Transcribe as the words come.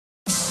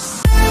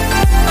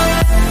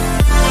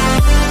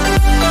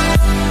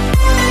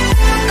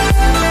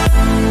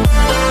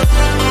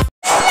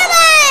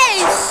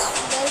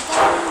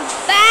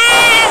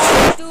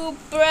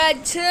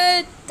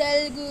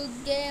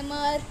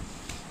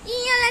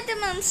అయితే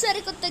మనం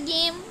సరికొత్త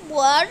గేమ్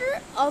వాటర్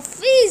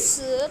ఆఫీస్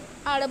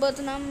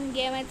ఆడబోతున్నాం.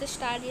 గేమ్ అయితే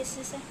స్టార్ట్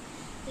చేసేసా.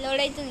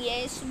 లోడ్ అవుతుంది.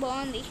 ఎస్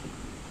బాగుంది.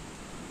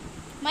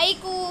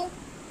 మైకు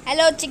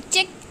హలో చిక్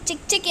చిక్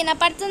చిక్ చిక్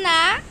వినపడుతుందా?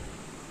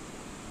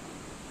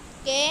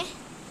 ఓకే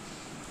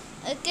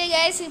ఓకే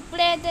గైస్,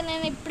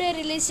 నేను ఇప్పుడే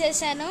రిలీజ్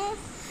చేశాను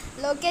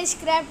లోకేష్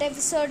క్రాఫ్ట్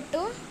ఎపిసోడ్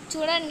 2.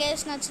 చూడండి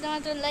గైస్, నచ్చిన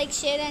మాత్రం లైక్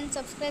షేర్ అండ్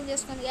సబ్స్క్రైబ్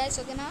చేసుకోండి గైస్.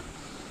 ఓకేనా?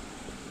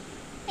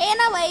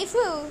 నా వైఫ్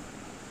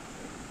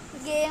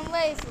గేమ్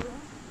వైఫ్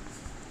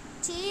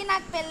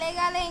నాకు పెళ్ళే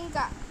కాలే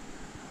ఇంకా.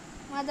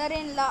 మదర్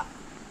ఇన్ లా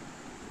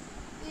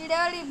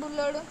ఈడేవాడు ఈ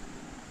బుల్లోడు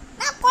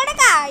నా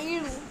కొడక.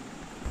 ఈడు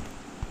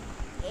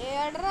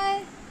ఏడ్రా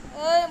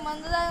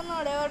మందు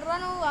తాగినోడు ఎవడ్రా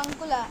నువ్వు?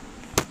 అంకులా?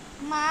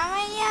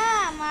 మామయ్య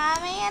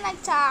మామయ్య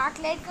నాకు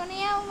చాక్లెట్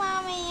కొనియావు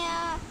మామయ్య.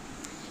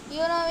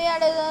 యూనోవి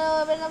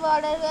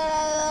బార్డర్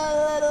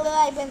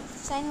అయిపోయింది.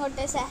 సైన్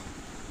కొట్టేసా.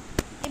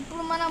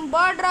 ఇప్పుడు మనం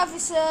బార్డర్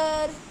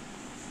ఆఫీసర్.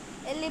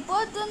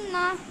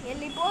 వెళ్ళిపోతున్నా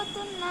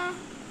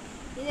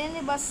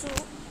ఇదేంది బస్సు?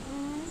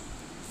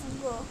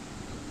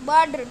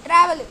 Border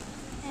travel.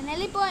 నేను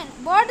వెళ్ళిపోయాను.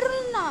 బార్డర్లో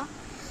ఉన్నా.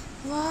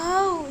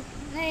 వావ్,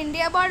 నేను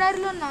ఇండియా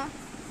బార్డర్లో ఉన్నా.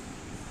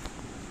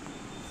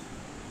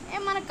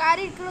 మన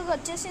కారు ఇక్కడికి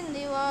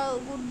వచ్చేసింది. Wow,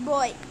 good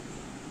bye.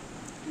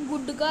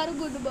 Good car,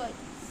 good bye.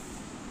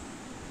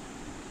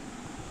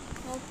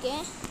 Okay,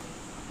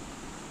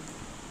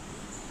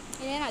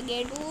 ఇదేనా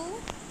గేటు?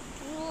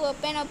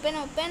 Open open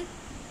open.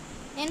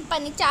 నేను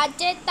పని చార్జ్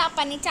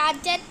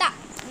చేస్తా.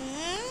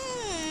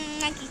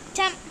 నాకు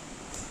ఇచ్చాం.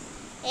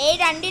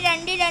 రండి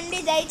రండి రండి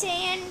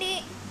దయచేయండి.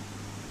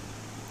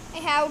 I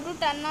have to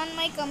turn on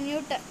my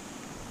computer.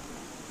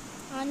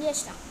 On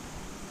చేస్తా.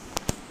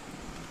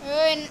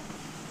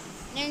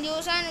 నేను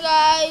చూసాను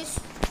గాయ్స్,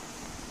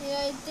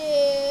 ఇదైతే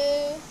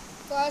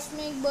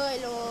కాస్మిక్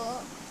బాయ్లో.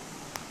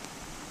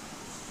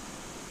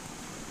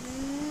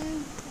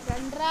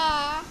 రండ్రా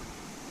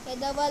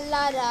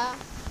పెద్దవల్లారా.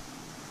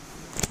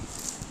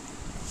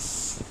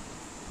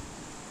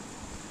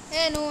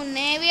 నువ్వు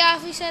నేవీ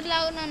ఆఫీసర్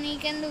లాగా ఉన్నావు,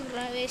 నీకెందుకు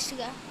రా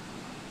వేస్ట్గా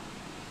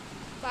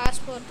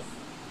పాస్పోర్ట్.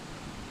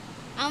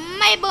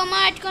 అమ్మాయి బొమ్మ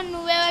పెట్టుకొని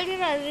నువ్వెవరికి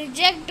రా?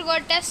 Reject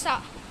కొట్టేస్తా.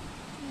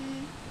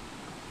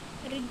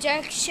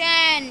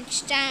 Rejection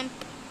stamp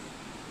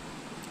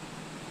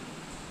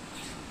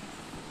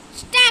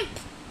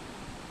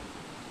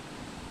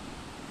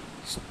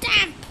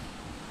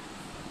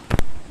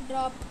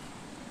drop.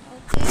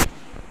 Okay,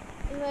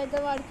 ఇవైతే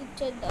వాడికి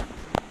ఇచ్చేద్దాం.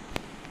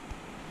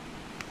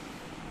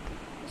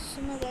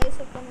 ఇస్తున్నా గైస్,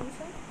 ఒక్క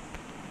నిమిషం.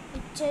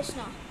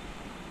 ఇచ్చేసిన.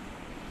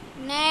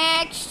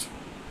 నెక్స్ట్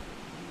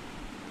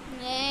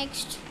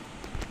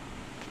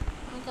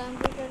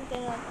కంప్యూటర్కి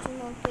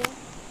వచ్చింది. Okay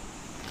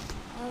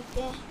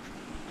okay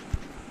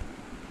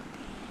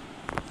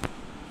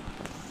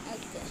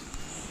okay.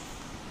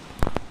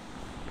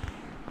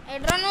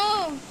 ఎడ్రాను,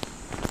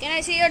 can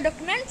I see your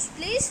documents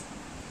please?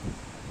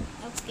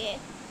 Okay.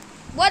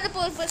 What the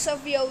purpose of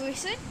your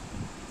visit?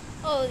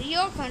 Oh,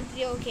 your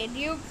country. Okay,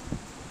 Duke.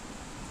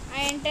 I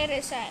enter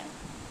asylum.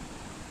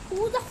 Who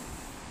the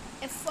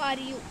F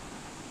are you?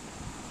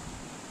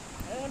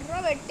 ఎర్ర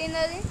పెట్టింది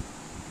అది.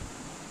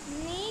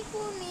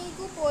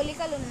 నీకు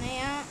పోలికలు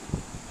ఉన్నాయా?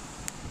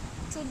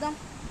 చూద్దాం.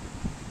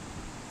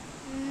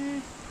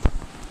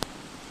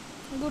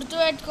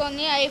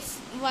 గుర్తుపెట్టుకొని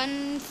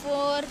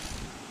I14.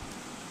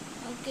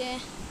 ఓకే,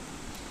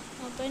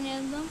 ఓపెన్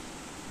చేద్దాం.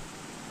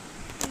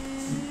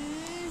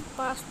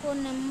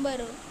 Passport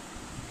number.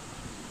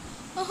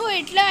 ఓహో,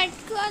 ఇట్లా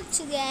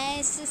పెట్టుకోవచ్చు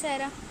గ్యాస్.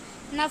 చూసారా,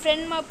 నా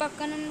ఫ్రెండ్ మా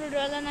పక్కన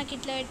వల్ల నాకు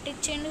ఇట్లా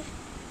పెట్టించిండు.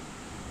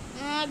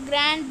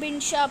 గ్రాండ్ బిన్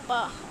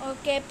షాపా?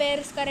 ఓకే,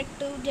 పేరు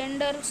కరెక్ట్,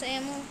 జెండర్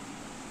సేమ్.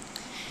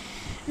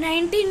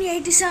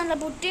 1987లో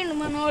పుట్టిండు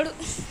మనోడు.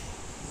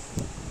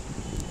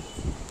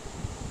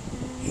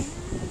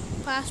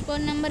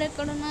 పాస్పోర్ట్ నెంబర్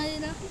ఎక్కడున్నది?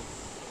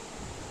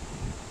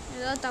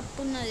 ఏదో తప్పు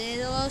ఉన్నది,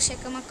 ఏదో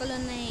చెక్కమక్కలు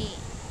ఉన్నాయి.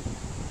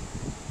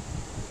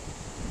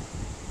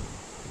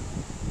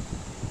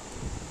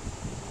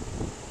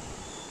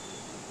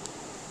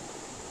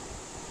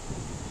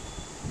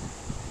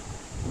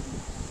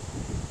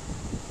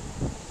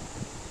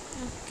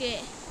 Okay,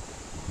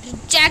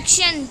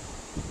 rejection.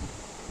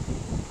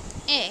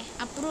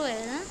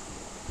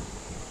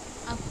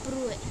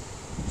 అప్రూవ్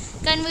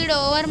కానీ వీడు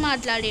ఓవర్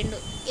మాట్లాడిండు.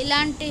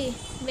 ఇలాంటి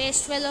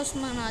వేస్ట్ ఫెలోస్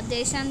మన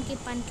దేశానికి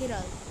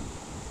పనికిరాదు.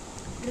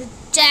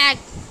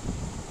 రిజెక్ట్.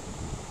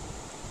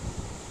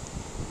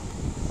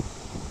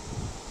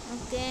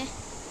 ఓకే,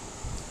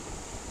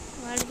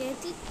 వాడికి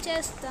అయితే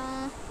ఇచ్చేస్తా.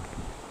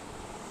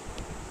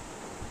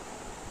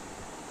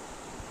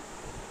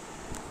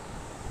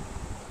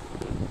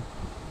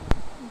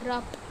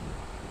 డ్రాప్.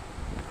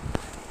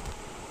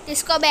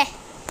 తీసుకోబే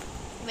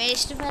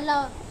waste fellow.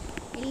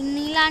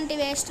 నీలాంటి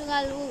వేస్ట్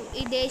కాదు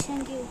ఈ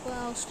దేశానికి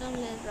అవసరం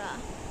లేదురా.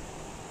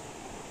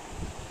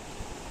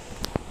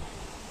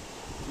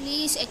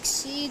 Please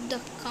exceed the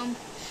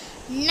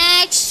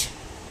next.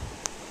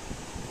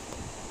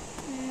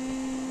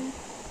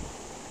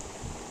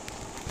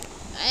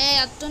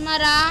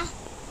 వస్తున్నారా?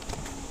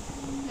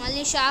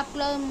 మళ్ళీ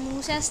షాప్లో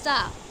మూసేస్తా.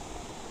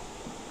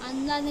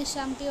 అందరినీ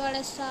చంపి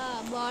పడేస్తా.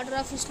 బార్డర్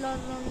ఆఫీస్లో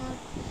ఉన్నారు.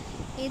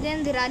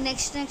 ఇదేందిరా?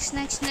 నెక్స్ట్ నెక్స్ట్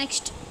నెక్స్ట్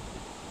నెక్స్ట్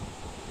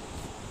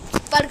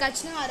ఇప్పటికి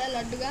వచ్చిన వారా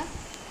లడ్డుగా.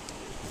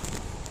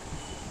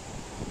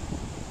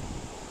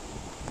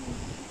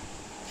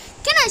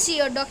 Can I see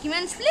your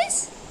documents, please?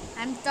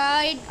 I'm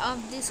tired of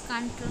this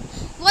control.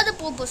 What the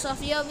purpose of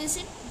your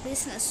visit?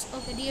 Business.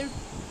 Okay, dear.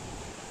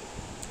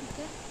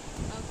 Okay.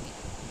 Okay.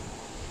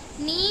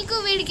 నీకు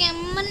వీడికి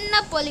ఏమన్నా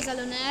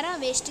పోలికలు ఉన్నాయారా?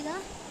 వేస్ట్గా.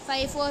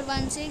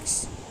 5416.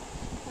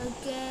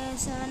 Okay.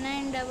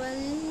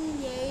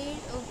 7988.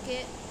 Okay.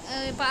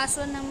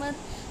 Password number,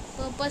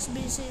 purpose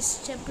business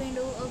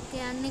చెప్పిండు. Okay,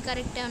 అన్నీ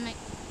కరెక్టే ఉన్నాయి.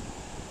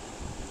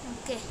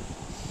 ఓకే,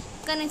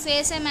 కానీ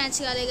ఫేసే మ్యాచ్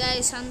కాలే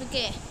గాయస్,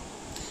 అందుకే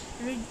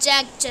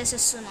రిజెక్ట్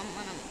చేసేస్తున్నాం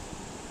మనం.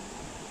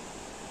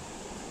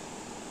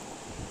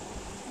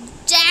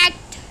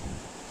 రిజెక్ట్.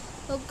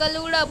 ఒక్కళ్ళు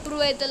కూడా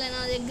అప్రూవ్ అవుతలే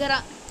నా దగ్గర.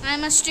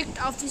 I'm a strict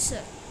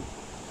officer.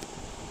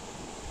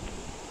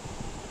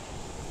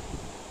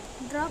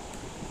 Drop.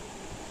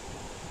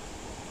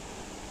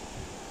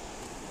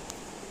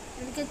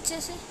 ఇక్కడికి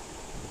వచ్చేసి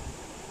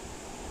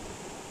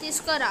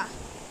తీసుకోరా.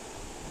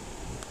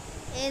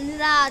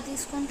 ఏందిరా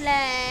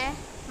తీసుకుంటలే?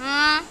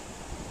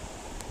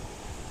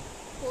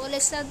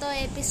 పోలీసులతో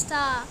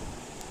వేపిస్తా.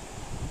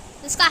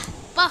 తీసుకో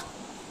పో.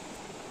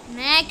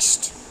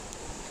 నెక్స్ట్.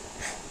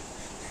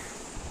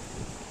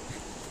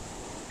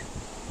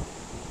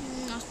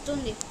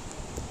 వస్తుంది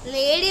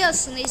లేడీ,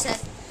 వస్తుంది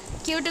ఈసారి.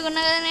 క్యూట్గా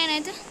ఉన్నా కదా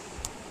నేనైతే.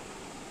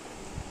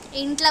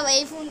 ఇంట్లో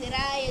వైఫ్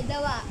ఉందిరా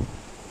ఎదవా.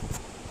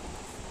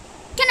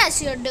 Can I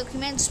see your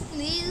documents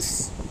please?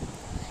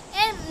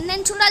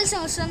 నేను చూడాల్సిన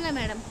అవసరం లేదు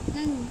మేడం,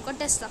 నేను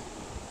కొట్టేస్తా.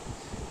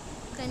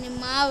 కానీ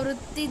మా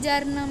వృత్తి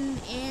జర్నం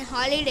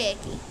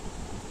హాలిడేకి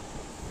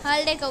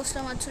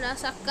అవసరం వచ్చుడా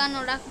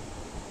సక్కానోడా.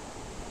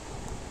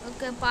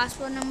 ఓకే,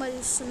 పాస్పోర్ట్ నెంబర్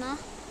చూస్తున్నా.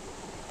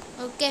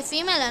 ఓకే,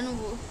 ఫీమేలా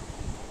నువ్వు?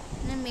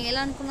 నేను మేల్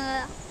అనుకున్నా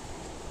కదా.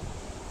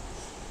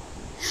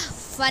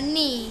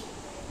 ఫన్నీ.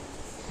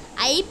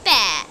 అయిపా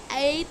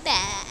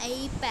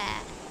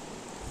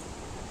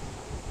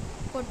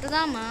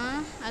కొట్టుదామా?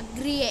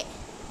 అగ్రీయే.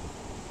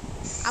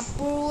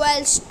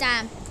 Approval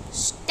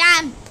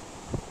stamp.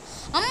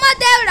 అమ్మ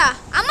దేవుడా,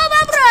 అమ్మ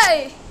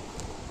బాబ్రోయ్.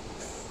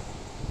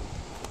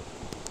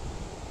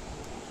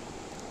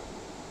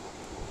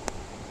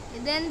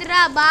 ఇదేంద్రా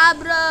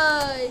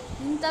బాబ్రోయ్,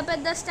 ఇంత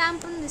పెద్ద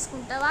స్టాంపుని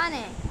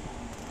తీసుకుంటావానే?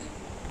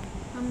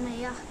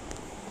 అమ్మయ్యా,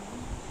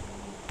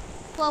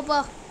 పో.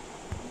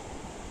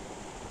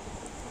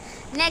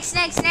 Next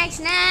next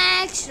next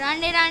next.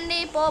 రండి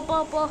పో.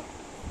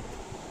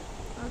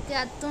 ఓకే,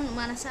 అత్తుండు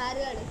మన సార్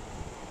గారు.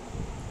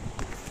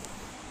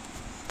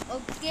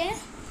 ఓకే,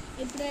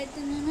 ఇప్పుడైతే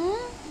నేను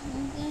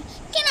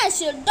can I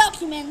see your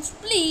documents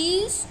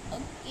please?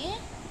 Okay,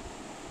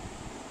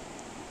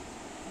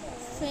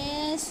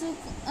 face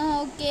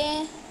okay,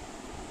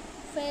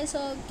 face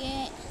okay,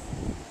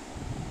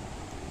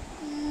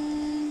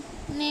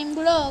 name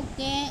కూడా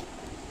ఓకే.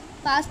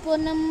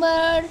 పాస్పోర్ట్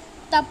నెంబర్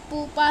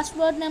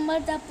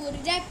తప్పు,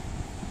 reject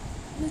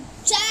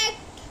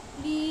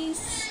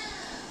please.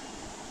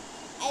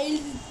 I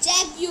will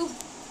reject you.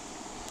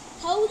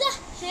 How the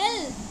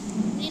hell?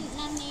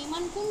 నన్ను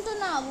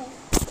ఏమనుకుంటున్నావు?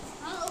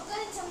 ఒక్క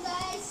నిమిషం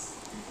గైస్.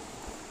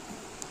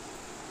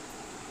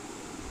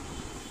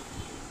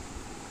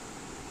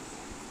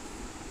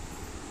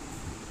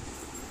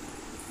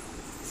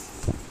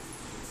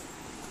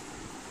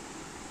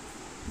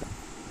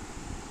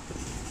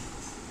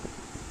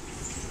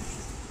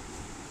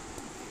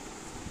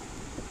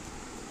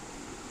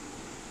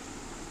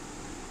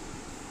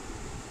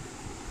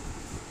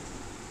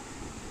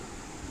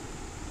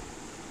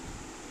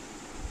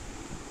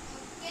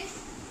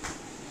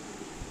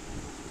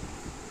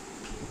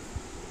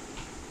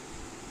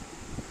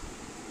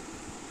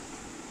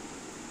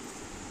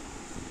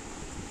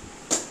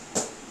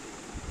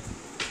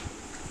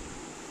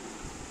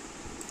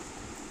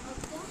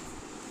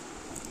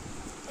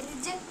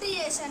 రిజెక్ట్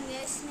చేశాను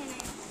గైస్ నేను.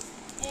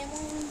 ఏమో.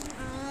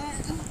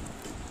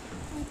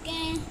 Okay,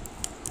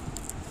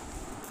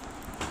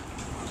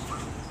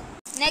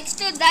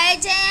 next.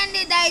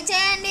 దయచేయండి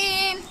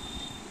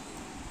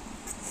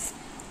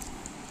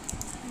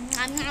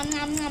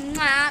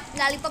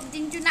లాలీపాప్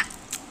తింటున్నా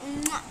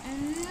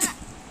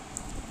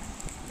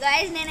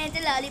గైస్. నేనైతే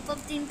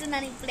లాలీపాప్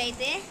తింటున్నాను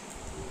ఇప్పుడైతే.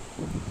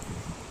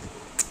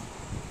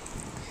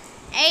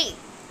 Hey,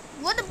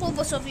 what the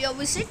purpose of your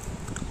visit?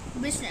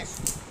 Business.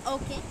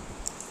 Okay,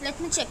 let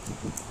me check.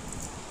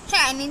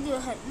 Hey, I need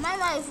your help. My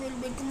wife will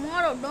be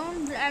tomorrow.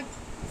 Don't let.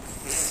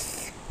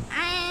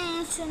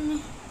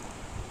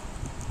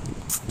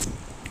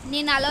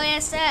 నేను అలో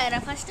చేస్తారా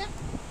ఫస్ట్?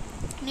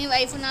 నీ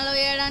వైఫ్ని అలో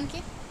చేయడానికి?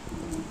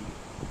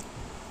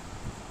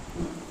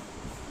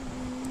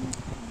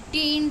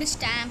 డీన్డ్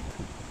స్టాంప్.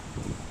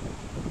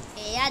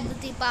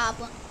 అద్దుతి పాప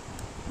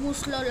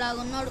ముస్లో లాగా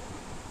ఉన్నాడు.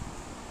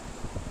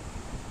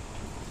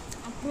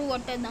 అప్రూవ్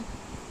కొట్టేద్దాం.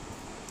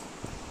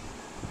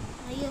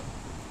 అయ్యో,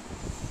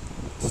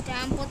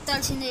 స్టాంప్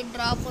వత్తాల్సింది,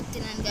 డ్రాప్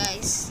వస్తున్నాను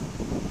గాయస్.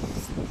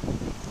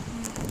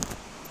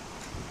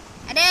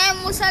 అరే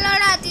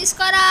ముసలోడా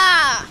తీసుకోరా.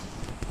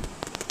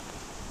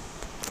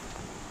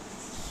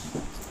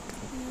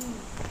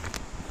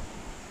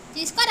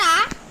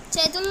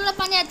 చేతుల్లో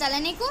పని చేస్తారా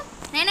నీకు?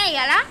 నేనే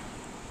ఇవ్వాలా?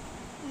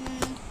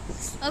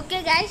 ఓకే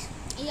గాయస్,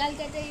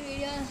 ఇవాళకైతే ఈ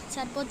వీడియో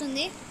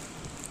సరిపోతుంది.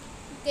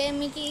 ఓకే,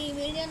 మీకు ఈ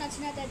వీడియో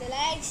నచ్చినట్లయితే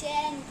like,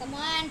 share and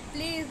comment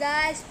please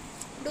guys.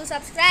 Do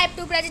subscribe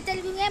to Prajuu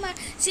Telugu Gamer.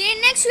 See you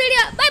in next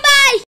video. Bye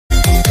bye.